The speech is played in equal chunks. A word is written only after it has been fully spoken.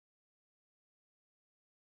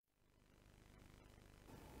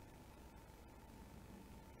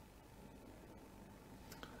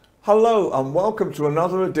Hello and welcome to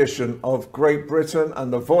another edition of Great Britain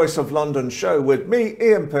and the Voice of London show with me,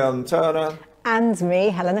 Ian Penn-Turner. And me,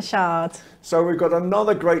 Helena Shard. So we've got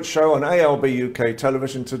another great show on ALB UK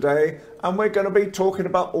television today, and we're going to be talking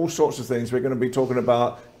about all sorts of things. We're going to be talking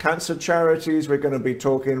about cancer charities, we're going to be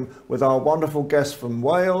talking with our wonderful guests from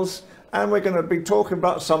Wales, and we're going to be talking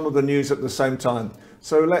about some of the news at the same time.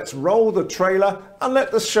 So let's roll the trailer and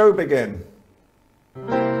let the show begin.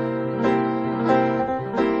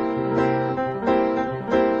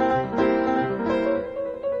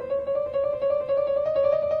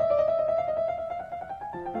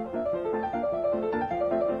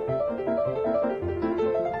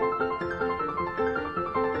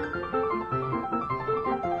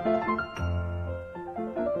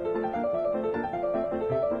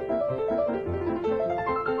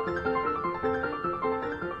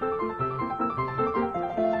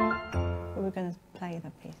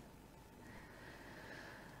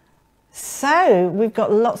 So we've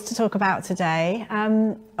got lots to talk about today.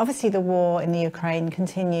 Obviously the war in the Ukraine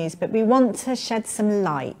continues, but we want to shed some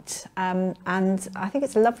light. And I think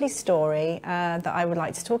it's a lovely story that I would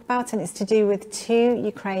like to talk about, and it's to do with two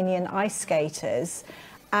Ukrainian ice skaters.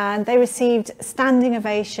 And they received standing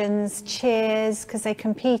ovations, cheers, because they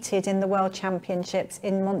competed in the World Championships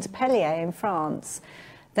in Montpellier in France.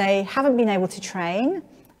 They haven't been able to train,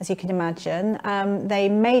 as you can imagine. They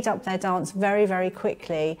made up their dance very, very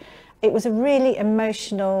quickly. It was a really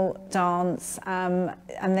emotional dance, and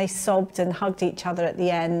they sobbed and hugged each other at the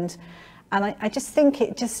end. And I just think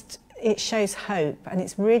it shows hope, and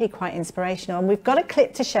it's really quite inspirational. And we've got a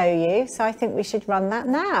clip to show you, so I think we should run that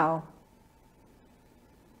now.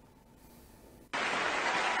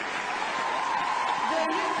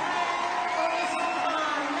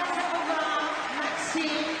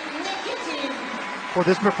 Well,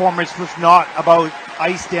 this performance was not about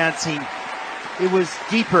ice dancing. It was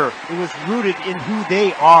deeper. It was rooted in who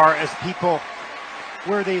they are as people,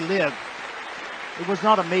 where they live. It was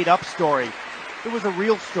not a made-up story. It was a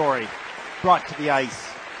real story brought to the ice.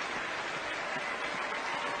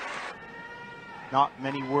 Not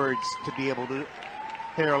many words to be able to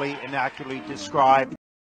fairly and accurately describe.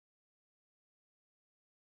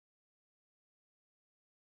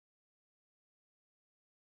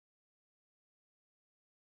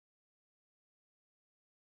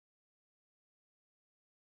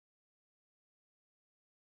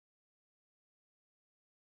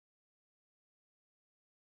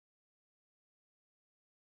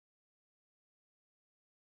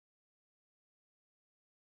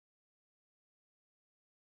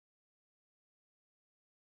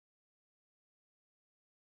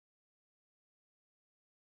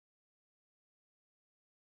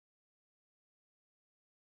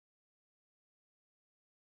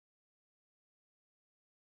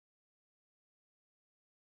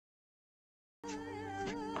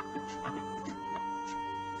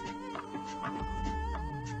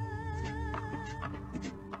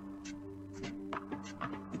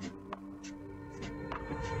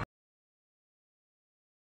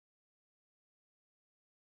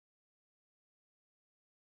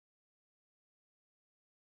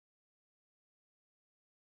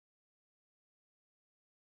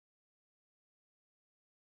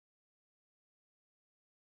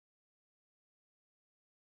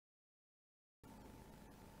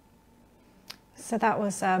 So that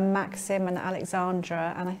was Maxim and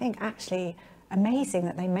Alexandra, and I think actually amazing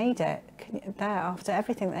that they made it there after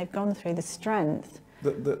everything that they've gone through, the strength.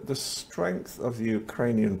 The strength of the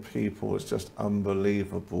Ukrainian people is just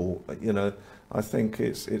unbelievable. You know, I think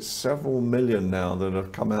it's several million now that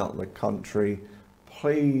have come out of the country.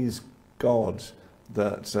 Please God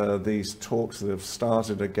that these talks that have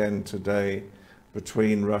started again today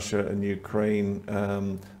between Russia and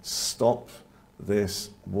Ukraine stop this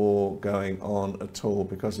war going on at all,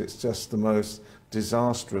 because it's just the most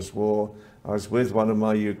disastrous war. I was with one of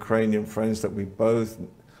my Ukrainian friends that we both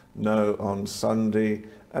know on Sunday,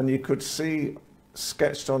 and you could see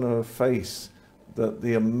sketched on her face that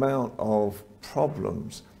the amount of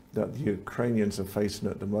problems that the Ukrainians are facing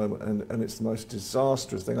at the moment, and it's the most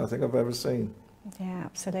disastrous thing I think I've ever seen. Yeah,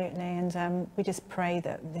 absolutely, and we just pray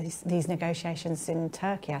that these negotiations in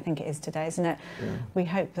Turkey, I think it is today, isn't it? Yeah. We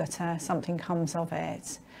hope that something comes of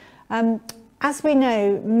it. As we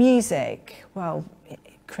know, music, well,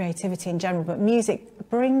 creativity in general, but music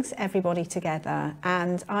brings everybody together,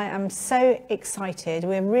 and I am so excited.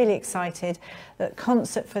 We're really excited that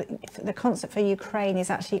the concert for Ukraine is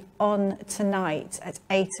actually on tonight at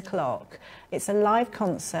 8 o'clock. It's a live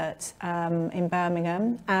concert in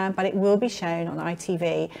Birmingham, but it will be shown on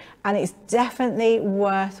ITV, and it's definitely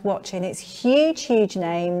worth watching. It's huge, huge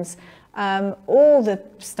names. all the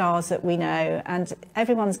stars that we know, and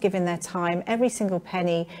everyone's given their time. Every single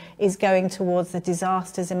penny is going towards the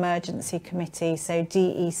Disasters Emergency Committee, so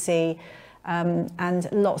DEC, and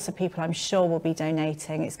lots of people I'm sure will be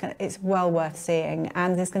donating. It's well worth seeing,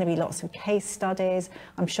 and there's going to be lots of case studies,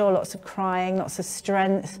 I'm sure lots of crying, lots of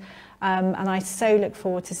strength. And I so look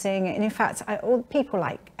forward to seeing it. And in fact, all people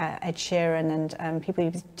like Ed Sheeran and people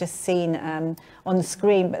you've just seen on the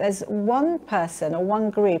screen, but there's one person or one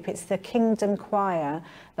group, it's the Kingdom Choir,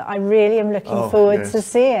 that I really am looking forward to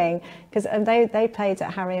seeing, because they played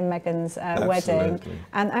at Harry and Meghan's wedding.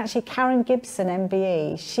 And actually Karen Gibson,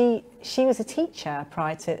 MBE, she was a teacher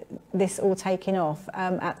prior to this all taking off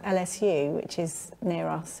at LSU, which is near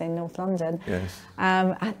us in North London. Yes.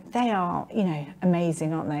 And they are, you know,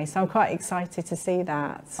 amazing, aren't they? So I'm quite excited to see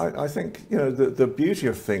that. I think, you know, the beauty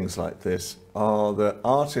of things like this are that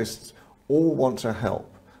artists all want to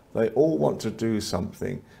help. They all want to do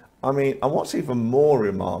something. I mean, and what's even more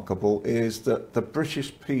remarkable is that the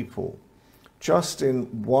British people, just in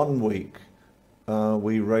 1 week,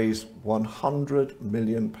 we raised £100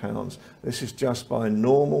 million. This is just by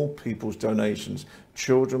normal people's donations,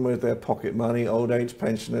 children with their pocket money, old age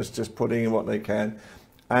pensioners just putting in what they can.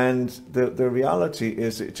 And the reality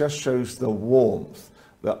is it just shows the warmth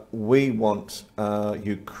that we want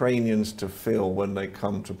Ukrainians to feel when they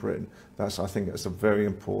come to Britain. I think it's a very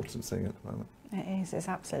important thing at the moment. It is, it's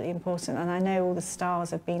absolutely important. And I know all the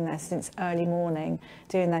stars have been there since early morning,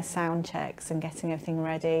 doing their sound checks and getting everything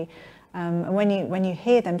ready. And when you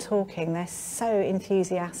hear them talking, they're so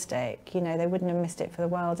enthusiastic, you know, they wouldn't have missed it for the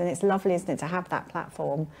world. And it's lovely, isn't it, to have that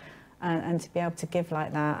platform and to be able to give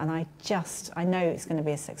like that. And I know it's going to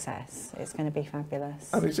be a success. It's going to be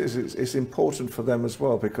fabulous. And it's important for them as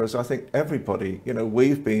well, because I think everybody, you know,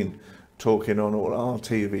 we've been talking on all our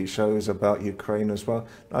TV shows about Ukraine as well.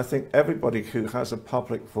 I think everybody who has a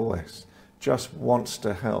public voice just wants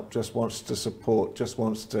to help, just wants to support, just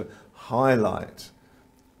wants to highlight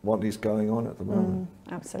what is going on at the moment.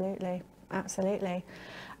 Absolutely, absolutely.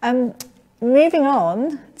 Moving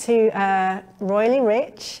on to Royally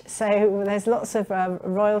Rich. So there's lots of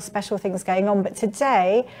royal special things going on, but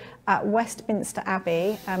today at Westminster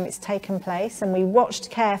Abbey it's taken place, and we watched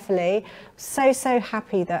carefully. So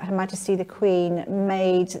happy that Her Majesty the Queen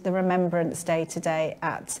made the Remembrance Day today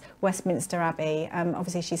at Westminster Abbey.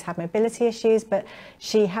 Obviously she's had mobility issues, but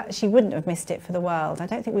she wouldn't have missed it for the world. I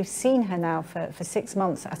don't think we've seen her now for 6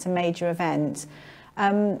 months at a major event.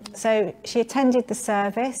 So she attended the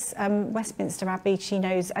service. Westminster Abbey she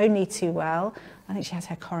knows only too well. I think she had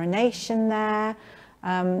her coronation there.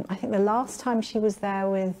 I think the last time she was there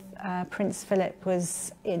with Prince Philip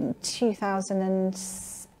was in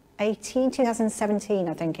 2017,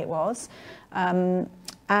 I think it was.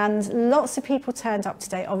 And lots of people turned up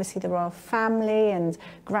today, obviously the royal family and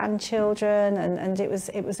grandchildren, and it was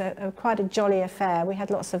quite a jolly affair. We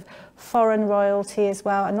had lots of foreign royalty as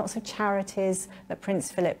well, and lots of charities that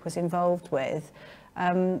Prince Philip was involved with.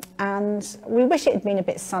 And we wish it had been a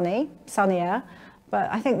bit sunnier, but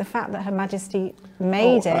I think the fact that Her Majesty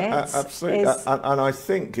made it... Absolutely, and I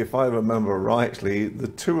think, if I remember rightly, the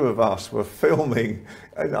two of us were filming,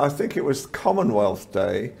 and I think it was Commonwealth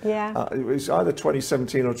Day. Yeah. It was either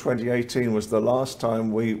 2017 or 2018 was the last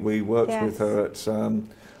time we worked with her at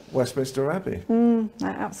Westminster Abbey.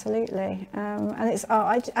 Absolutely. And it's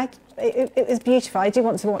it was beautiful. I do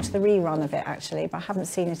want to watch the rerun of it, actually, but I haven't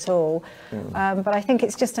seen it all. Yeah. But I think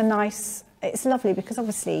it's just a nice... It's lovely because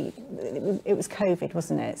obviously it was COVID,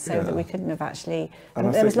 wasn't it? So that we couldn't have actually...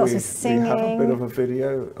 And there was lots of singing. We have a bit of a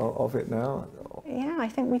video of it now. Yeah, I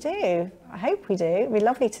think we do. I hope we do. It'd be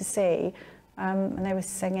lovely to see. And they were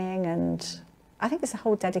singing, and I think it's a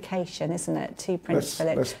whole dedication, isn't it, to Prince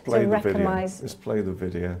Philip? Let's play the video. Let's play the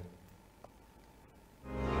video.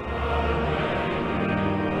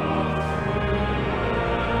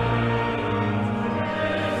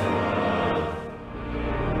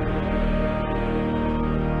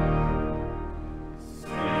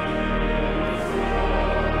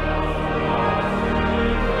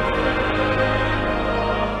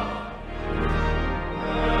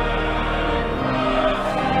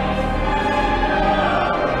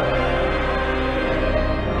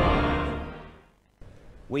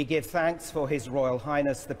 We give thanks for His Royal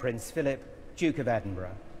Highness the Prince Philip, Duke of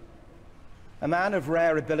Edinburgh. A man of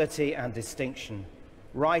rare ability and distinction,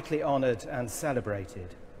 rightly honoured and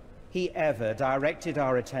celebrated, he ever directed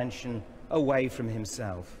our attention away from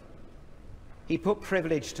himself. He put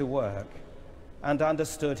privilege to work and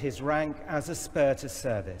understood his rank as a spur to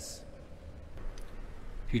service.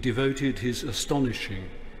 He devoted his astonishing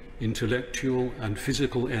intellectual and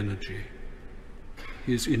physical energy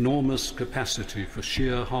his enormous capacity for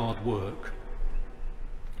sheer hard work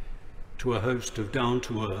to a host of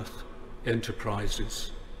down-to-earth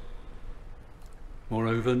enterprises.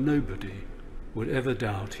 Moreover, nobody would ever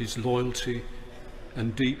doubt his loyalty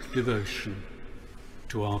and deep devotion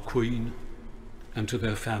to our Queen and to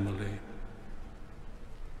their family.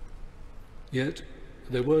 Yet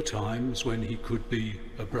there were times when he could be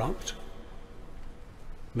abrupt,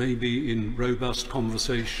 maybe in robust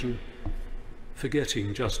conversation,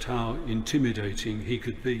 forgetting just how intimidating he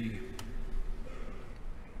could be.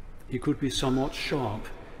 He could be somewhat sharp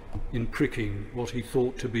in pricking what he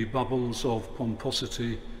thought to be bubbles of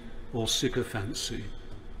pomposity or sycophancy.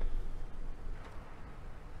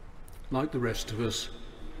 Like the rest of us,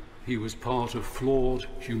 he was part of flawed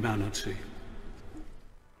humanity.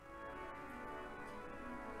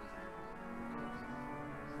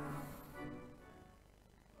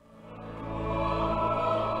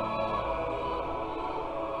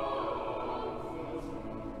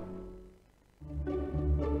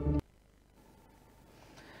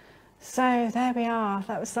 So there we are.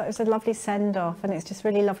 That was a lovely send-off, and it's just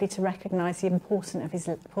really lovely to recognise the importance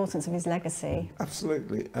of his legacy.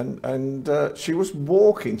 Absolutely, and she was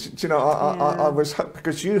walking. Do you know, I was,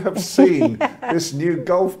 because you have seen this new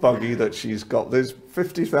golf buggy that she's got. There's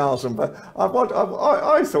 50,000, but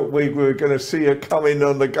I thought we were going to see her come in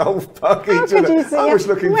on the golf buggy. How could you see I was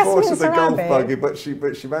looking forward to the golf Abbey. buggy, but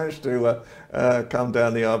she managed to come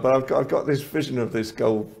down the aisle. But I've got this vision of this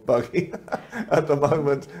golf buggy at the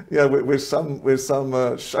moment. Yeah, with some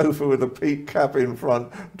chauffeur with a peak cap in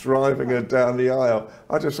front driving her down the aisle.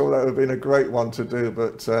 I just thought that would have been a great one to do,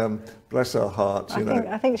 but bless her heart.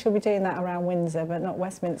 I think she'll be doing that around Windsor, but not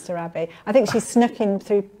Westminster Abbey. I think she's snuck in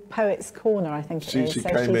through Poets' Corner, I think it is. She so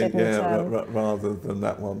came she in, didn't, rather than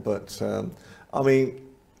that one. But I mean,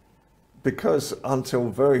 because until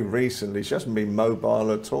very recently she hasn't been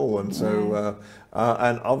mobile at all, and so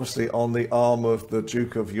and obviously on the arm of the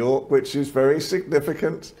Duke of York, which is very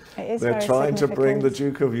significant. It is They're very trying to bring the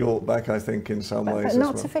significant. Duke of York back, I think, in some ways. But as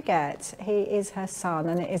not well. to forget, he is her son,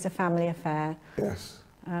 and it is a family affair. Yes.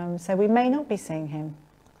 So we may not be seeing him.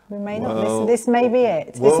 We may not. Well, This may be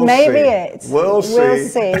it. we'll This may see. be it. We'll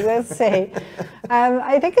see. We'll see.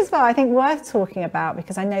 I think as well, I think worth talking about,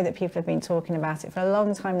 because I know that people have been talking about it for a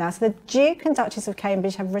long time now. So the Duke and Duchess of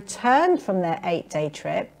Cambridge have returned from their 8-day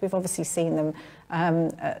trip. We've obviously seen them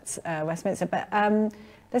at Westminster, but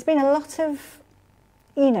there's been a lot of,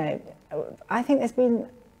 I think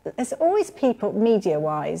there's always people,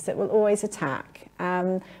 media-wise, that will always attack,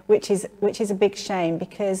 which is a big shame,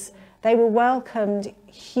 because they were welcomed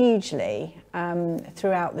hugely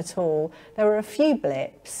throughout the tour. There were a few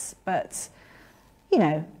blips, but,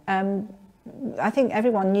 I think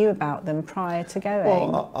everyone knew about them prior to going.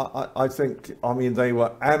 Well, I think, they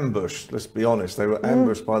were ambushed, let's be honest, they were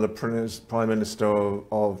ambushed by the Prime Minister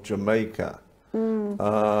of Jamaica,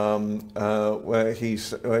 where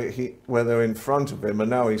they're in front of him, and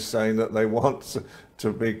now he's saying that they want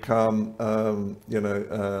to become, to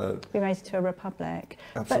be made into a republic.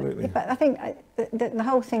 Absolutely. But I think the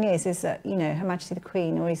whole thing is that, Her Majesty the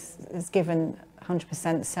Queen always has given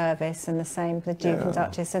 100% service, and the same for the Duke and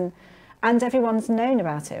Duchess, and everyone's known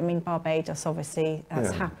about it. I mean, Barbados, obviously,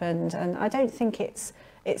 that's happened, and I don't think it's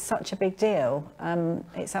such a big deal.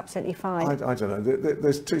 It's absolutely fine. I don't know.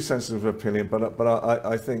 There's two senses of opinion, but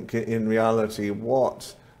I think in reality,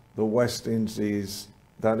 what the West Indies,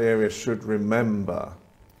 that area, should remember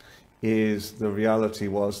is the reality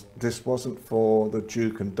was this wasn't for the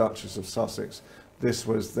Duke and Duchess of Sussex. This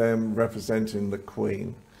was them representing the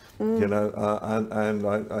Queen, and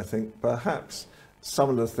I think perhaps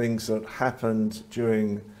some of the things that happened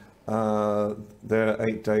during their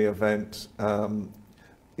 8-day event,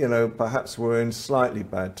 perhaps were in slightly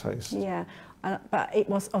bad taste. Yeah, but it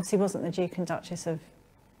obviously wasn't the Duke and Duchess of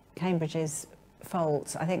Cambridge's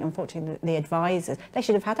fault. I think, unfortunately, the advisors, they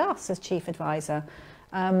should have had us as chief advisor.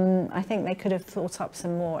 I think they could have thought up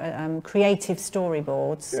some more creative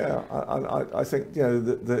storyboards. Yeah, I think,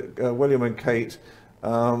 that William and Kate,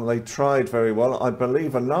 they tried very well. I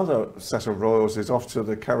believe another set of royals is off to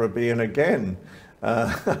the Caribbean again.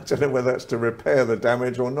 I don't know whether that's to repair the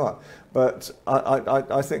damage or not. But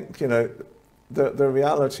I think, the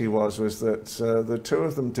reality was that the two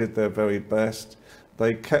of them did their very best.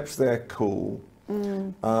 They kept their cool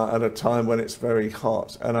at a time when it's very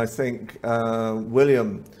hot. And I think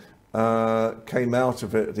William came out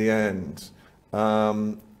of it at the end,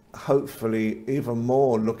 hopefully even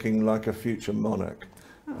more looking like a future monarch.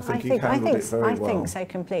 I think he handled it very well. I think so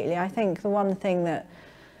completely. I think the one thing that,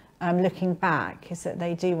 looking back, is that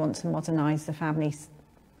they do want to modernise the family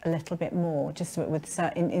a little bit more, just with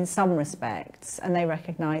in some respects, and they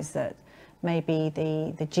recognise that maybe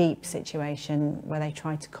the Jeep situation where they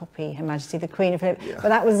tried to copy Her Majesty the Queen of Philip, but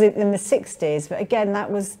that was in the 60s. But again, that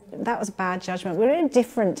was bad judgment. We're in a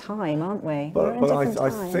different time, aren't we? But I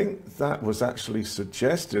think that was actually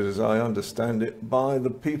suggested, as I understand it, by the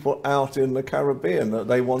people out in the Caribbean, that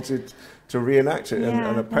they wanted to reenact it.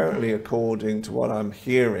 And apparently, according to what I'm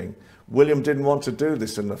hearing, William didn't want to do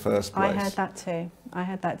this in the first place. I heard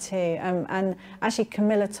that too. And actually,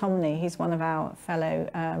 Camilla Tomney, who's one of our fellow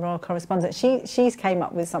royal correspondents, she's came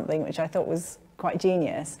up with something which I thought was quite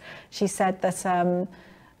genius. She said that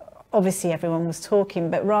obviously everyone was talking,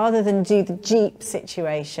 but rather than do the Jeep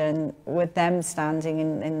situation with them standing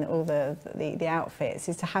in all the outfits,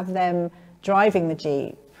 is to have them driving the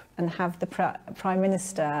Jeep and have the Prime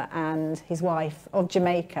Minister and his wife of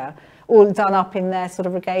Jamaica all done up in their sort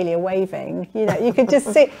of regalia waving. You know, you could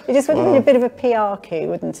just see, it just would have been a bit of a PR coup,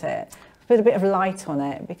 wouldn't it? Put a bit of light on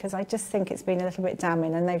it, because I just think it's been a little bit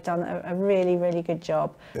damning, and they've done a really, really good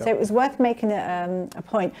job. Yep. So it was worth making a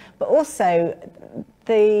point. But also,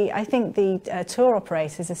 I think the tour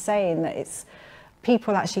operators are saying that it's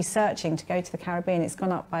people actually searching to go to the Caribbean. It's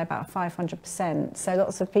gone up by about 500%. So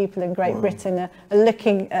lots of people in Great Britain are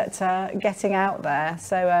looking at getting out there.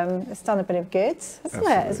 So it's done a bit of good, hasn't it,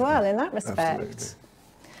 as well, in that respect. Absolutely.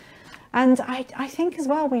 And I think as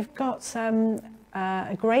well, we've got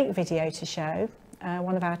a great video to show,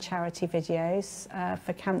 one of our charity videos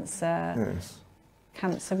for cancer. Yes.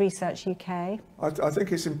 Cancer Research UK. I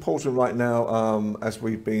think it's important right now, as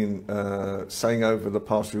we've been saying over the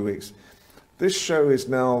past few weeks, this show is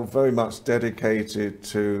now very much dedicated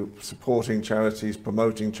to supporting charities,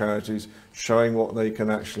 promoting charities, showing what they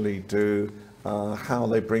can actually do, how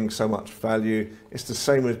they bring so much value. It's the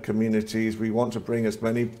same with communities. We want to bring as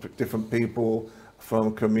many different people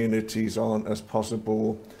from communities on as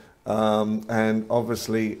possible. And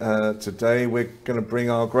obviously today we're going to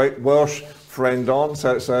bring our great Welsh friend on,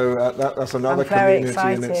 so that's another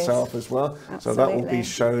community in itself as well. Absolutely. So that will be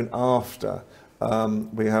shown after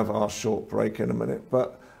we have our short break in a minute.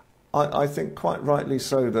 But I think quite rightly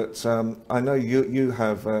so that I know you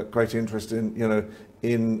have a great interest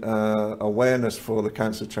in awareness for the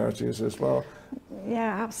cancer charities as well.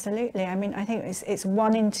 Yeah, absolutely. I mean, I think it's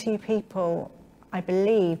 1 in 2 people, I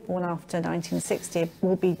believe, born after 1960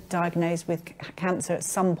 will be diagnosed with cancer at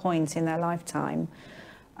some point in their lifetime.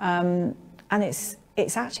 And it's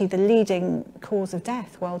actually the leading cause of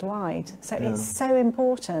death worldwide. So it's so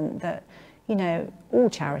important that, you know, all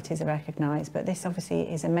charities are recognised, but this obviously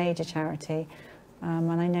is a major charity.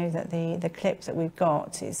 And I know that the clip that we've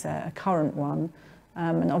got is a current one.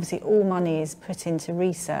 And obviously all money is put into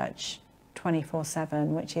research 24/7,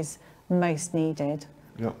 which is most needed.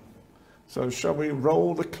 Yeah. So shall we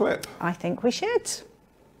roll the clip? I think we should.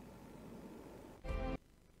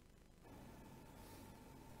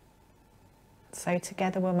 So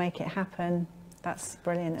together we'll make it happen. That's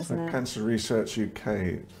brilliant, isn't it? Cancer Research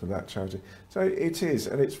UK for that charity. So it is,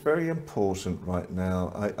 and it's very important right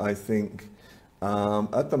now. I think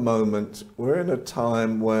at the moment we're in a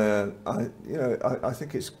time where I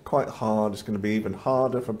think it's quite hard. It's going to be even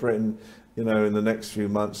harder for Britain, in the next few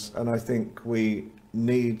months. And I think we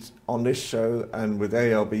need, on this show and with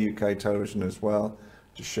ALB UK television as well,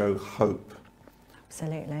 to show hope.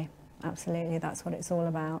 Absolutely, absolutely. That's what it's all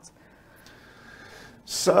about.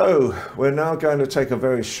 So we're now going to take a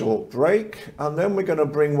very short break, and then we're going to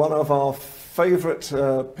bring one of our favourite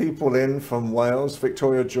people in from Wales,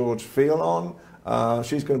 Victoria George Field, on.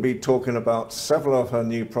 She's going to be talking about several of her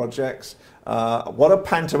new projects, what a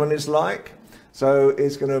pantomime is like. So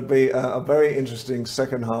it's going to be a very interesting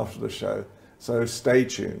second half of the show. So stay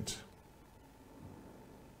tuned.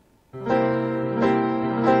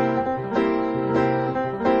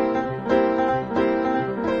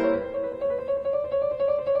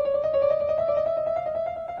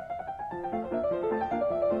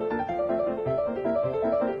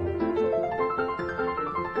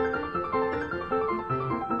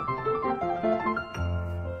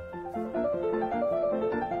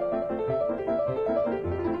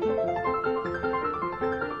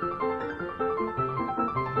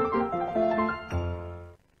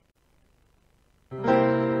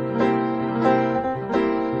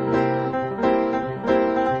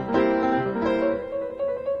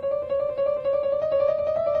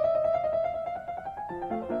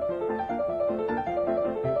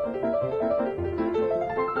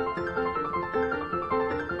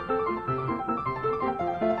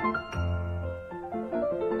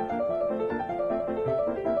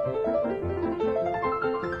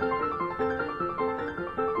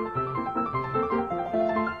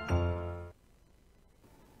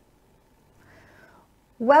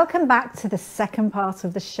 Welcome back to the second part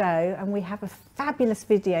of the show, and we have a fabulous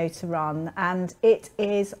video to run, and it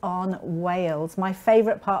is on Wales, my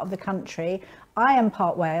favourite part of the country. I am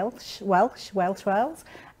part Welsh,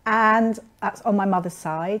 and that's on my mother's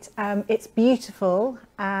side. It's beautiful,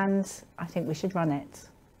 and I think we should run it.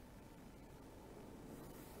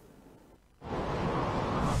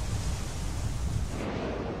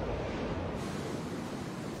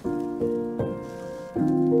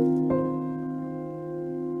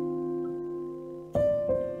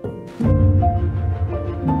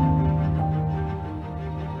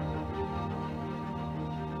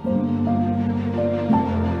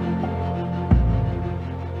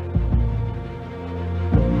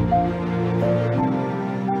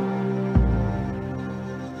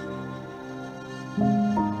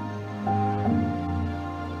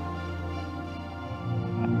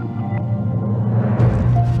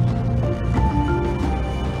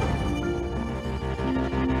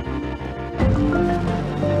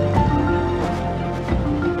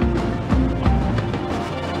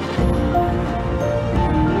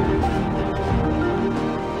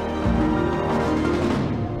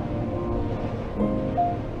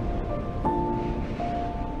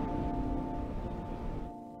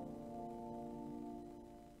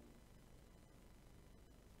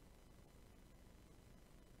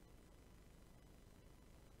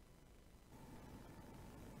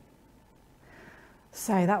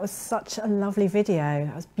 So that was such a lovely video.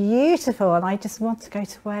 It was beautiful, and I just want to go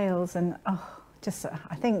to Wales, and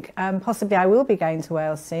I think possibly I will be going to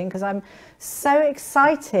Wales soon, because I'm so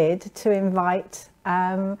excited to invite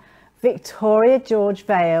Victoria George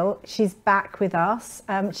Vale. She's back with us.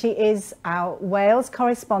 She is our Wales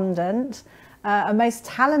correspondent, a most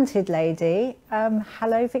talented lady.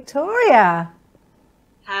 Hello, Victoria.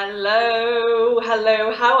 Hello,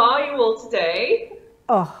 hello. How are you all today?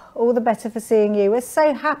 Oh, all the better for seeing you. We're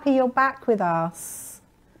so happy you're back with us.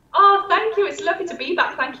 Oh, thank you. It's lovely to be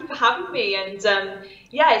back. Thank you for having me. And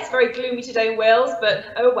yeah, it's very gloomy today in Wales, but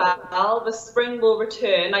oh well, the spring will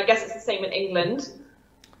return. I guess it's the same in England.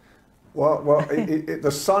 Well,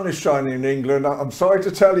 the sun is shining in England. I'm sorry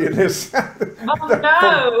to tell you this. Oh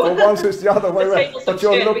no! For once, it's the other way around. But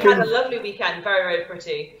you're looking. We had a lovely weekend. Very, very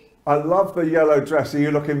pretty. I love the yellow dress. Are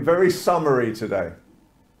you looking very summery today?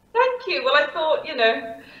 Thank you. Well, I thought, you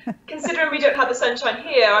know, considering we don't have the sunshine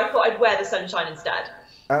here, I thought I'd wear the sunshine instead.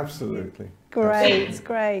 Absolutely. Great,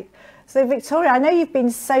 great. So Victoria, I know you've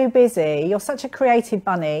been so busy. You're such a creative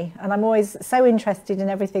bunny, and I'm always so interested in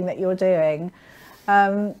everything that you're doing.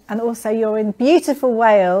 And also you're in beautiful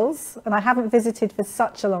Wales, and I haven't visited for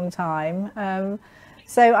such a long time.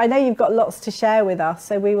 So I know you've got lots to share with us,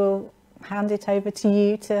 so we will hand it over to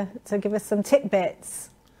you to give us some tidbits.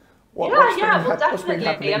 Well, definitely. What's been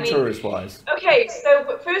happening tourist-wise? Okay,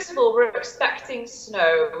 so first of all, we're expecting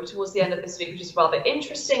snow towards the end of this week, which is rather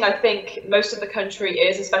interesting. I think most of the country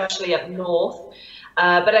is, especially up north.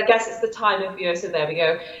 But I guess it's the time of year, so there we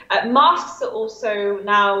go. Masks are also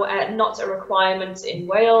now not a requirement in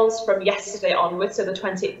Wales from yesterday onwards, so the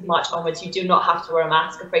 28th of March onwards. You do not have to wear a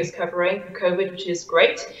mask or face covering for COVID, which is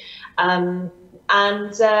great.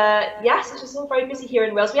 Yes, it's just all very busy here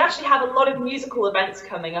in Wales. We actually have a lot of musical events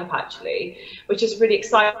coming up, actually, which is really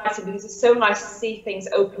exciting because it's so nice to see things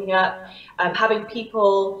opening up, having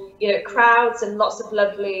people, you know, crowds and lots of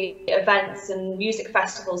lovely events and music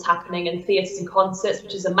festivals happening and theatres and concerts,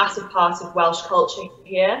 which is a massive part of Welsh culture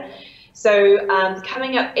here. So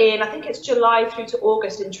coming up in, I think it's July through to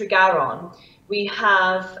August in Tregaron, we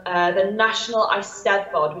have the National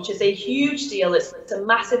Eisteddfod, which is a huge deal. It's a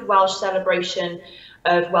massive Welsh celebration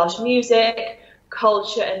of Welsh music,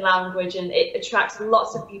 culture and language, and it attracts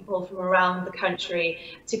lots of people from around the country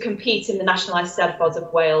to compete in the National Eisteddfod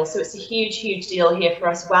of Wales. So it's a huge, huge deal here for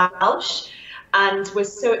us Welsh. And we're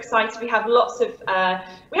so excited. We have lots of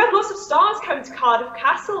stars coming to Cardiff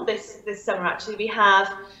Castle this summer. Actually, we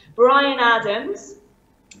have Bryan Adams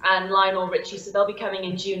and Lionel Richie, so they'll be coming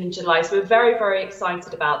in June and July. So we're very, very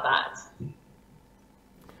excited about that.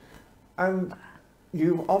 And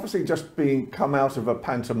you've obviously just come out of a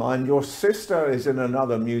pantomime. Your sister is in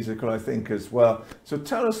another musical, I think, as well. So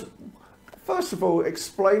tell us, first of all,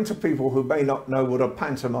 explain to people who may not know what a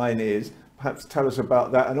pantomime is. Perhaps tell us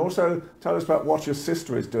about that, and also tell us about what your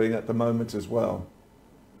sister is doing at the moment as well.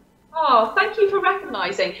 Oh, thank you for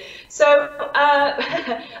recognising. So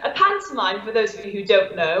a pantomime, for those of you who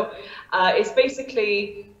don't know, is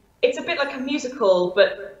basically, it's a bit like a musical,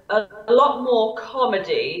 but a lot more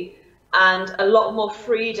comedy and a lot more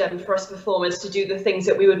freedom for us performers to do the things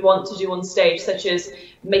that we would want to do on stage, such as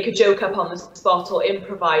make a joke up on the spot or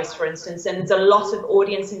improvise, for instance. And there's a lot of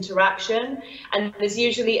audience interaction, and there's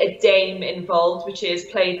usually a dame involved, which is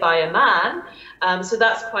played by a man. So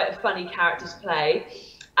that's quite a funny character to play.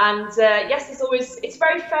 And yes, it's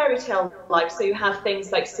very fairy tale like. So you have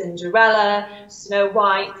things like Cinderella, Snow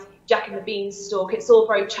White, Jack and the Beanstalk. It's all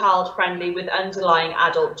very child friendly with underlying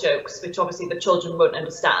adult jokes, which obviously the children won't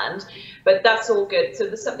understand, but that's all good. So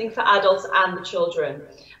there's something for adults and the children.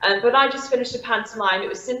 But I just finished a pantomime. It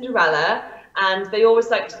was Cinderella, and they always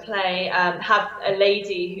like to play, have a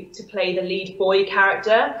lady to play the lead boy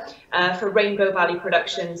character for Rainbow Valley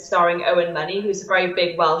Productions, starring Owen Money, who's a very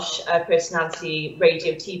big Welsh personality,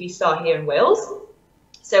 radio TV star here in Wales.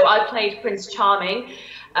 So I played Prince Charming.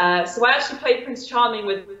 So I actually played Prince Charming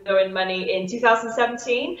with Owen Money in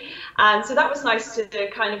 2017, and so that was nice to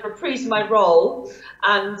kind of reprise my role.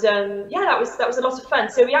 And yeah, that was a lot of fun.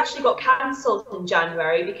 So we actually got cancelled in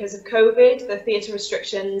January because of COVID, the theatre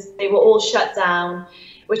restrictions. They were all shut down,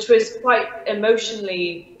 which was quite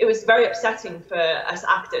emotionally, it was very upsetting for us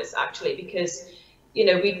actors actually, because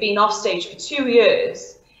we'd been off stage for 2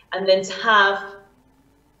 years, and then to have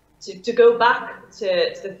to go back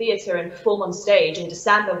to the theatre and perform on stage in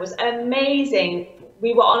December was amazing.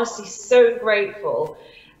 We were honestly so grateful.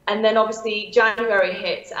 And then obviously January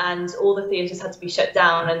hit and all the theatres had to be shut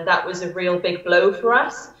down, and that was a real big blow for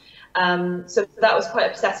us. So that was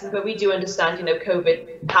quite upsetting, but we do understand,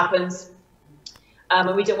 COVID happens,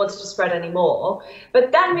 and we didn't want it to spread anymore.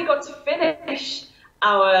 But then we got to finish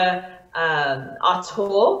our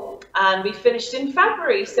tour, and we finished in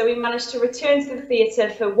February. So we managed to return to the theatre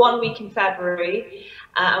for 1 week in February,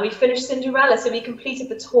 and we finished Cinderella. So we completed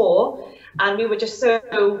the tour, and we were just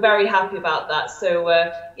so very happy about that. So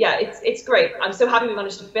yeah, it's great. I'm so happy we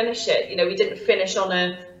managed to finish it. We didn't finish on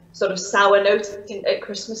a sort of sour note at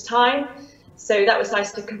Christmas time. So that was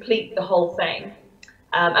nice to complete the whole thing.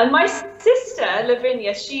 And my sister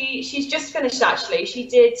Lavinia, she's just finished actually. She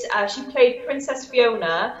played Princess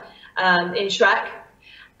Fiona in Shrek,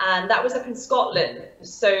 and that was up in Scotland.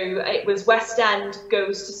 So it was West End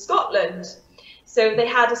goes to Scotland. So they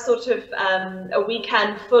had a sort of a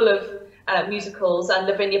weekend full of musicals, and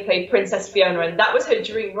Lavinia played Princess Fiona, and that was her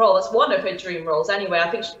dream role. That's one of her dream roles anyway. I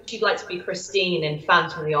think she'd like to be Christine in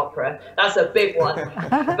Phantom of the Opera. That's a big one.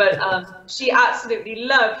 But she absolutely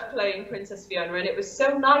loved playing Princess Fiona, and it was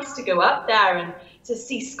so nice to go up there and to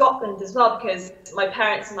see Scotland as well, because my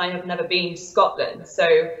parents and I have never been to Scotland.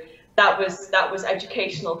 So that was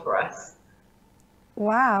educational for us.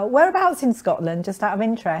 Wow. Whereabouts in Scotland, just out of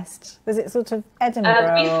interest? Was it sort of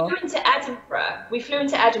Edinburgh? We flew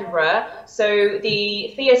into Edinburgh. So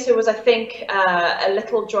the theatre was, I think, a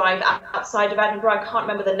little drive outside of Edinburgh. I can't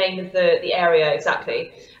remember the name of the area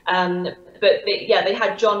exactly. But they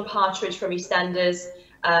had John Partridge from EastEnders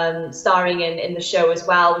starring in the show as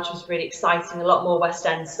well, which was really exciting. A lot more West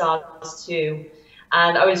End stars too.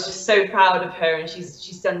 And I was just so proud of her, and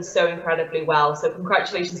she's done so incredibly well. So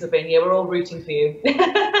congratulations, Lavinia. We're all rooting for you.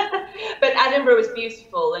 But Edinburgh was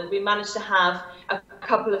beautiful, and we managed to have a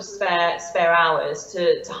couple of spare hours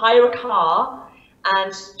to hire a car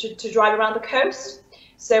and to drive around the coast.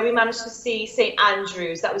 So we managed to see St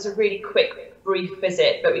Andrews. That was a really quick, brief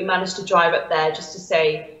visit, but we managed to drive up there just to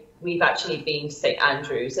say we've actually been to St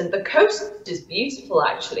Andrews. And the coast is beautiful,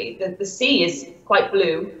 actually. The sea is quite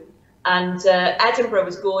blue. And Edinburgh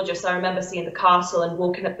was gorgeous. I remember seeing the castle and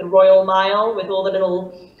walking up the Royal Mile with all the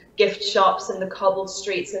little gift shops and the cobbled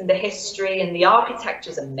streets, and the history and the architecture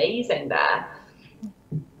is amazing there.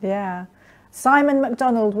 Yeah. Simon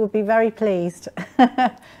MacDonald will be very pleased. We'll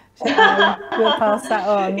pass that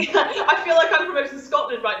on. I feel like I'm promoting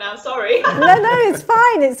Scotland right now, sorry. No, it's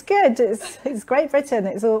fine, it's good. It's Great Britain,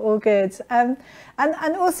 it's all good. And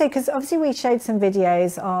also, because obviously we showed some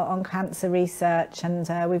videos on cancer research, and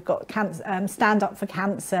we've got Stand Up for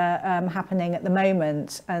Cancer happening at the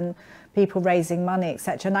moment, and people raising money,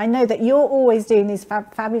 etc. And I know that you're always doing these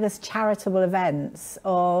fabulous charitable events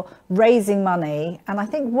or raising money. And I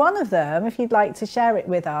think one of them, if you'd like to share it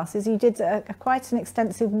with us, is you did quite an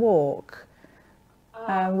extensive walk,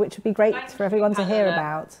 which would be great for everyone to hear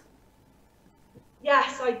about.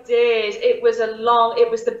 Yes, I did. It was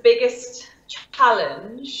the biggest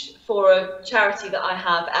challenge for a charity that I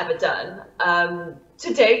have ever done.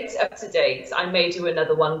 Up to date, I may do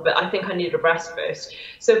another one, but I think I need a rest first.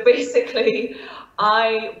 So basically,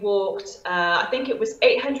 I walked, I think it was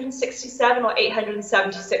 867 or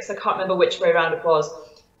 876, I can't remember which way around it was,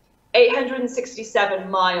 867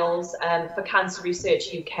 miles for Cancer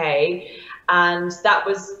Research UK. and that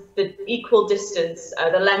was the equal distance,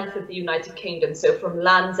 the length of the United Kingdom, so from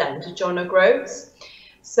Land's End to John O'Groats.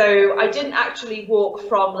 So I didn't actually walk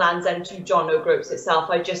from Land's End to John O'Groats itself,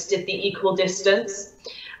 I just did the equal distance.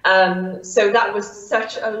 So that was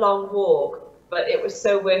such a long walk, but it was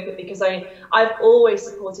so worth it because I've always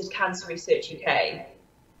supported Cancer Research UK,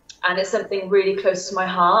 and it's something really close to my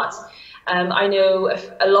heart. I know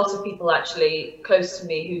a lot of people actually close to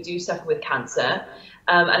me who do suffer with cancer,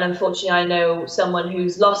 and unfortunately I know someone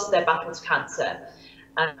who's lost their battle to cancer.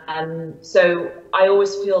 So I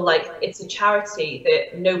always feel like it's a charity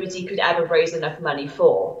that nobody could ever raise enough money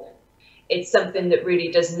for. It's something that really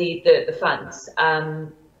does need the funds,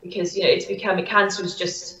 because, you know, it's becoming, cancer is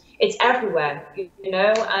just, it's everywhere, you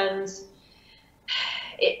know, and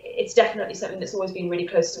it's definitely something that's always been really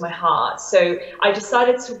close to my heart. So I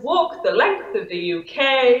decided to walk the length of the UK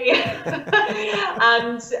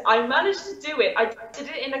and I managed to do it. I did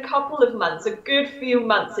it in a couple of months, a good few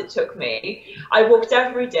months it took me. I walked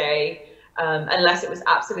every day, unless it was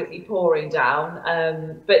absolutely pouring down,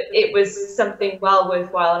 but it was something well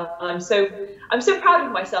worthwhile, and I'm so proud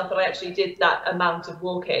of myself that I actually did that amount of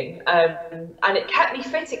walking, and it kept me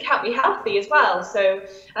fit, it kept me healthy as well. So,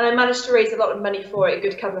 and I managed to raise a lot of money for it, a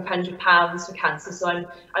good couple of £100 for cancer. So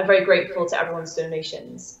I'm very grateful to everyone's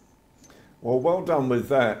donations. Well done with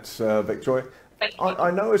that, Victoria. I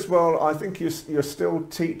know as well, I think you're still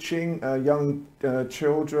teaching young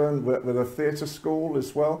children with a theatre school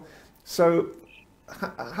as well. So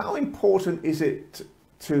how important is it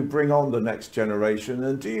to bring on the next generation?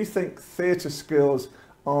 And do you think theatre skills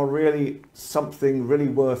are really something really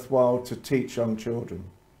worthwhile to teach young children?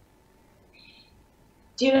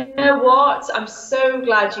 Do you know what? I'm so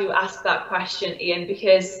glad you asked that question, Ian,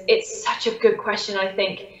 because it's such a good question. I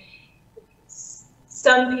think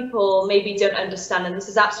some people maybe don't understand, and this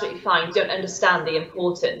is absolutely fine, don't understand the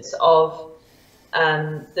importance of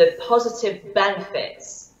the positive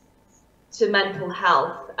benefits to mental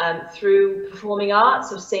health through performing arts,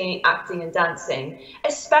 so singing, acting and dancing,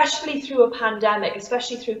 especially through a pandemic,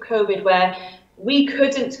 especially through COVID, where we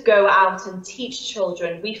couldn't go out and teach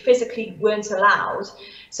children. We physically weren't allowed.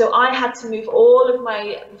 So I had to move all of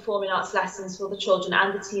my performing arts lessons for the children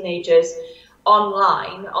and the teenagers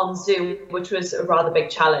online on Zoom, which was a rather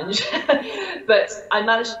big challenge, but I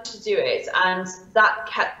managed to do it, and that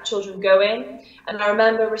kept children going. And I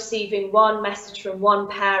remember receiving one message from one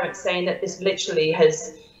parent saying that this literally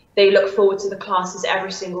they look forward to the classes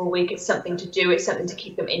every single week. It's something to do, it's something to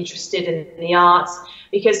keep them interested in the arts,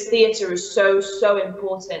 because theatre is so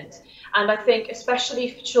important. And I think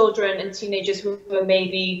especially for children and teenagers who are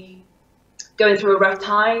maybe going through a rough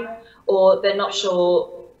time, or they're not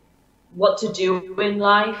sure what to do in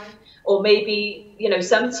life, or maybe, you know,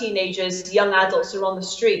 some teenagers, young adults are on the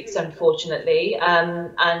streets, unfortunately,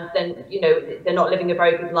 and then, you know, they're not living a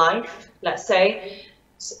very good life, let's say.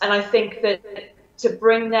 And I think that to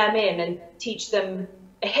bring them in and teach them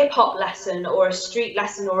a hip hop lesson or a street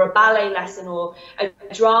lesson or a ballet lesson or a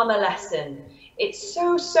drama lesson, it's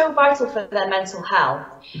so vital for their mental health.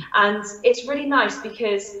 And it's really nice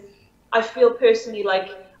because I feel personally like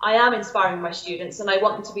I am inspiring my students and I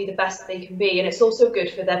want them to be the best they can be, and it's also good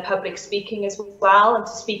for their public speaking as well, and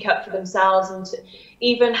to speak up for themselves, and to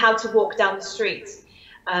even how to walk down the street.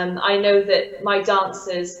 I know that my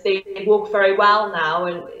dancers, they walk very well now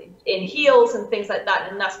and in heels and things like that,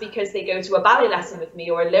 and that's because they go to a ballet lesson with me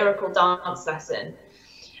or a lyrical dance lesson.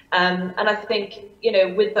 And I think, you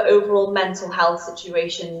know, with the overall mental health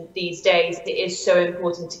situation these days, it is so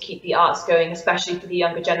important to keep the arts going, especially for the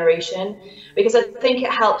younger generation, because I think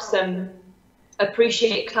it helps them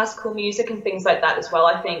appreciate classical music and things like that as well.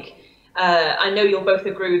 I think, I know you'll both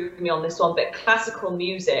agree with me on this one, but classical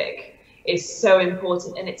music is so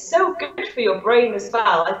important, and it's so good for your brain as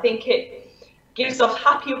well. I think it gives off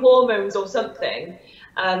happy hormones or something.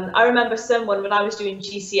 I remember someone, when I was doing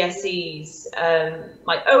GCSEs,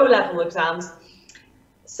 my O-level exams,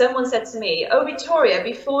 someone said to me, "Oh, Victoria,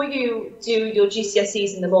 before you do your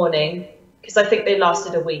GCSEs in the morning," because I think they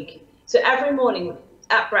lasted a week, so every morning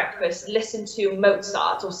at breakfast, listen to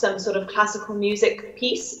Mozart or some sort of classical music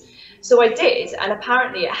piece. So I did, and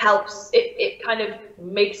apparently it helps, it kind of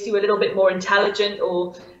makes you a little bit more intelligent,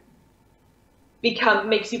 or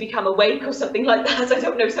makes you become awake or something like that. I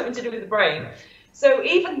don't know, something to do with the brain. So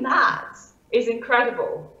even that is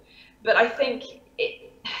incredible. But I think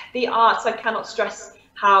the arts, I cannot stress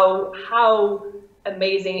how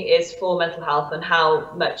amazing it is for mental health, and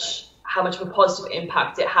how much of a positive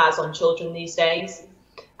impact it has on children these days.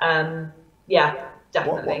 Yeah,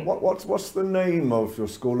 definitely. What's the name of your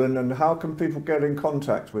school, and how can people get in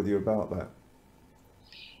contact with you about that?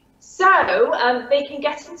 So they can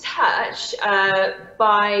get in touch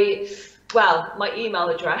by, well, my email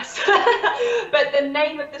address. But the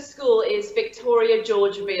name of the school is Victoria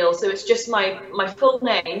George Veal. So it's just my full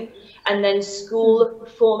name and then School of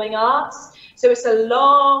Performing Arts. So it's a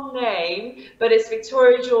long name, but it's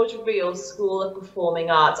Victoria George Veal School of Performing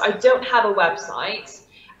Arts. I don't have a website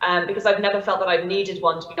because I've never felt that I've needed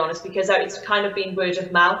one, to be honest, because it's kind of been word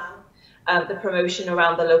of mouth, the promotion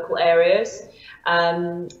around the local areas.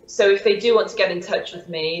 So if they do want to get in touch with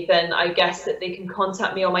me, then I guess that they can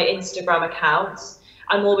contact me on my Instagram account.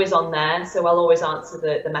 I'm always on there, so I'll always answer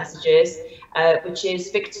the messages, which is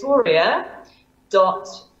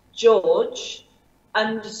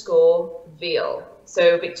victoria.george_veal.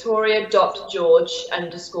 So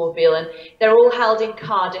victoria.george_veal, and they're all held in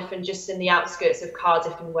Cardiff and just in the outskirts of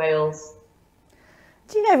Cardiff in Wales.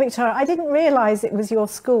 Do you know, Victoria, I didn't realise it was your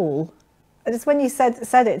school. Just when you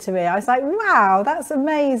said it to me, I was like, wow, that's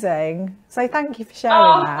amazing. So thank you for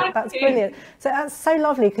sharing that. That's brilliant. So that's so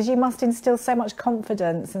lovely, because you must instill so much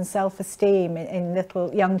confidence and self-esteem in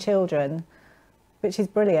little young children, which is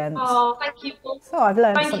brilliant. Oh, thank you. So I've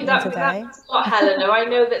learned thank something you. today. That's a lot, Helena. I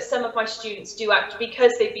know that some of my students do act,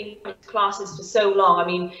 because they've been in classes for so long. I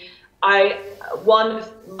mean, one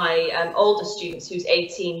of my older students, who's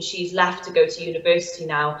 18, she's left to go to university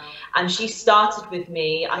now, and she started with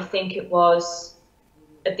me, I think it was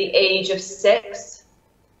at the age of 6.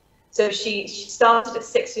 So she started at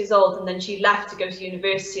 6 years old, and then she left to go to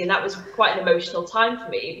university, and that was quite an emotional time for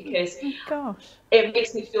me, because it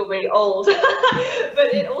makes me feel really old, but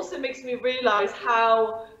it also makes me realise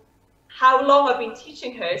how long I've been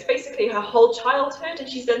teaching her. It's basically her whole childhood, and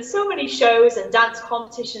she's done so many shows and dance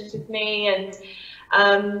competitions with me, and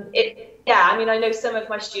yeah, I mean, I know some of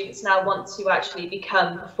my students now want to actually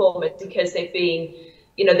become performers because they've been,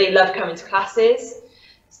 you know, they love coming to classes.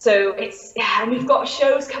 So it's, yeah, and we've got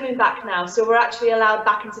shows coming back now, so we're actually allowed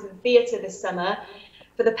back into the theatre this summer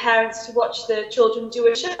for the parents to watch the children do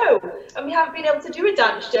a show, and we haven't been able to do a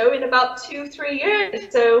dance show in about 2-3 years,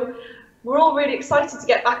 so we're all really excited to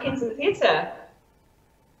get back into the theatre.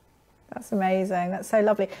 That's amazing. That's so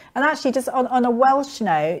lovely. And actually, just on a Welsh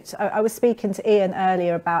note, I was speaking to Ian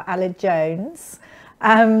earlier about Aled Jones.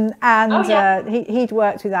 He'd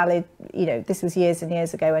worked with Aled, you know, this was years and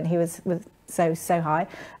years ago when he was so high.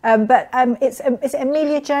 It's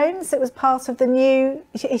Amelia Jones that was part of the new,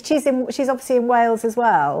 she's obviously in Wales as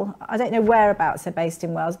well. I don't know whereabouts they're based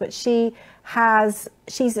in Wales, but she's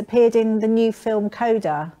appeared in the new film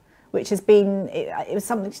Coda, which has been, it was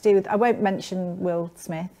something to do with, I won't mention Will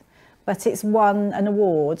Smith, but it's won an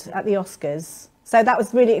award at the Oscars. So that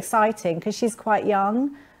was really exciting, because she's quite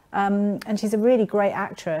young, and she's a really great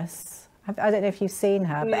actress. I don't know if you've seen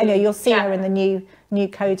her, but anyway, you'll see her in the new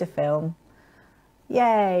Coda film.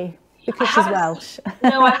 Yay, because she's Welsh.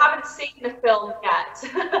 No, I haven't seen the film yet.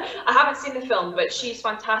 I haven't seen the film, but she's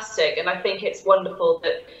fantastic, and I think it's wonderful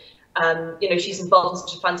that you know, she's involved in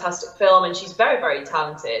such a fantastic film, and she's very, very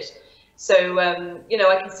talented. So, you know,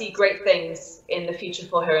 I can see great things in the future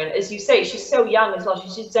for her. And as you say, she's so young as well.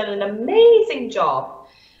 She's done an amazing job.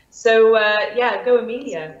 So, yeah, go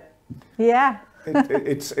Amelia. Yeah.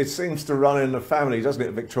 It seems to run in the family, doesn't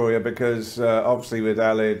it, Victoria? Because obviously with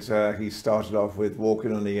Aled, he started off with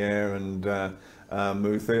Walking on the Air and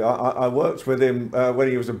moved through. I worked with him when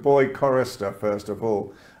he was a boy chorister, first of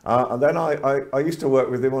all. And then I used to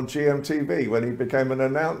work with him on GMTV when he became an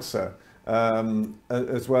announcer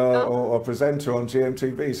as well, or presenter on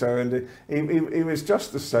GMTV. So, and he was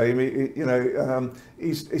just the same. You know,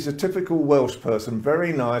 he's a typical Welsh person,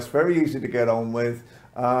 very nice, very easy to get on with,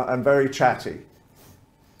 and very chatty.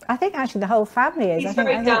 I think actually the whole family is. He's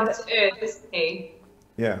very down to earth, isn't he?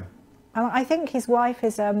 Yeah. I think his wife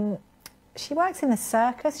is, she works in the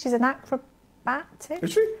circus. She's an acrobat too.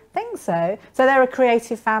 Is she? I think so. So they're a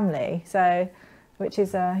creative family. So, which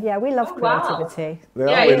is, yeah, we love creativity. Wow.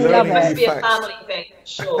 Yeah, it must be a family thing,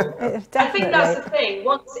 sure. Definitely. I think that's the thing.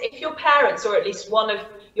 If your parents, or at least one of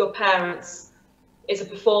your parents, is a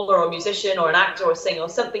performer or a musician or an actor or a singer or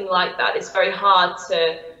something like that, it's very hard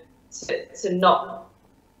to not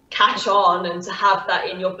catch on and to have that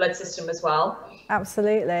in your blood system as well.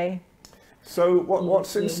 Absolutely. So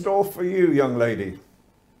what's in store for you, young lady?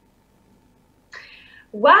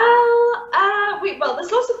 Well, well,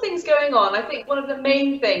 there's lots of things going on. I think one of the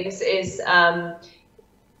main things is my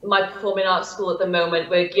performing arts school at the moment.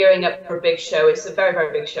 We're gearing up for a big show. It's a very,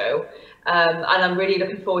 very big show. and I'm really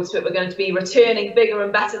looking forward to it. We're going to be returning bigger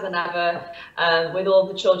and better than ever, with all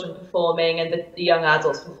the children performing and the young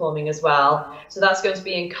adults performing as well. So that's going to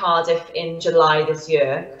be in Cardiff in July this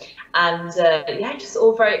year. And yeah, just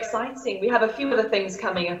all very exciting. We have a few other things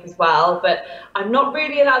coming up as well, but I'm not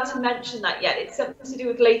really allowed to mention that yet. It's something to do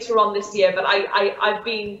with later on this year, but I've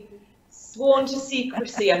been sworn to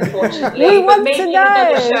secrecy, unfortunately. We want maybe to in know.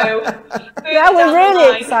 another show. Yeah, we're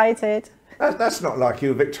really excited. That's not like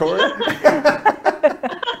you, Victoria.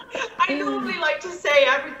 I normally like to say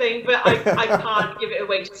everything, but I can't give it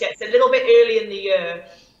away just yet. It's a little bit early in the year.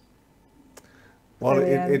 Well,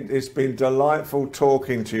 it's been delightful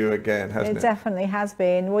talking to you again, hasn't it? It definitely has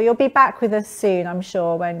been. Well, you'll be back with us soon, I'm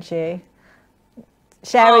sure, won't you?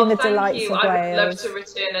 Sharing the delights of Wales. I would love to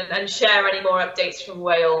return and share any more updates from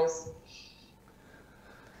Wales.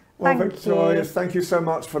 Well, Victoria, thank you so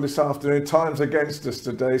much for this afternoon. Time's against us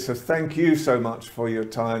today, so thank you so much for your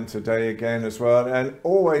time today again as well. And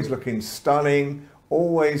always looking stunning,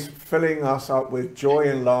 always filling us up with joy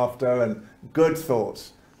and laughter and good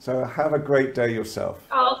thoughts. So have a great day yourself.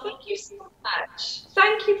 Oh, thank you so much.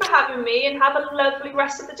 Thank you for having me, and have a lovely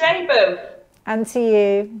rest of the day, both. And to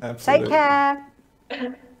you. Absolutely. Take care.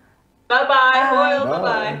 Bye-bye, Royal.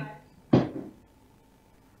 Bye-bye.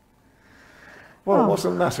 Well,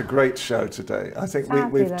 wasn't that a great show today? I think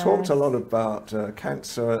we've talked a lot about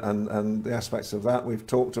cancer and the aspects of that. We've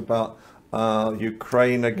talked about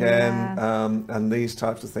Ukraine again, and these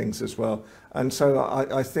types of things as well. And so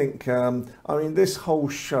I think, I mean, this whole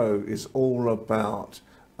show is all about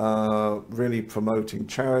really promoting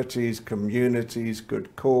charities, communities,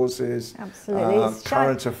 good causes, absolutely.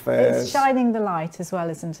 Current affairs. It's shining the light as well,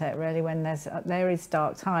 isn't it? Really, when there is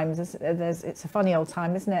dark times, it's a funny old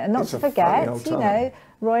time, isn't it? And not to forget, you know,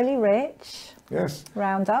 Royally Rich. Yes.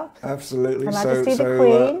 Roundup. Absolutely. Her Majesty the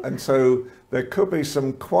Queen. And so there could be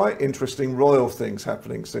some quite interesting royal things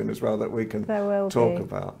happening soon as well that we can talk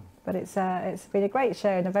about. But it's been a great show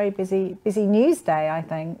and a very busy news day, I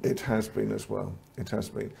think. It has been as well. It has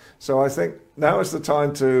been. So I think now is the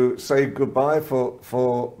time to say goodbye from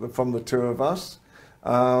the two of us.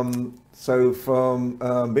 So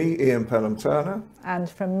from me, Ian Pelham-Turner. And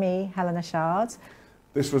from me, Helena Shard.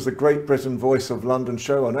 This was the Great Britain Voice of London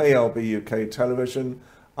show on ALB UK television.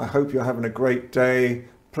 I hope you're having a great day.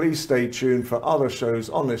 Please stay tuned for other shows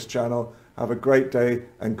on this channel. Have a great day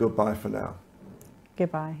and goodbye for now.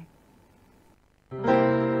 Goodbye.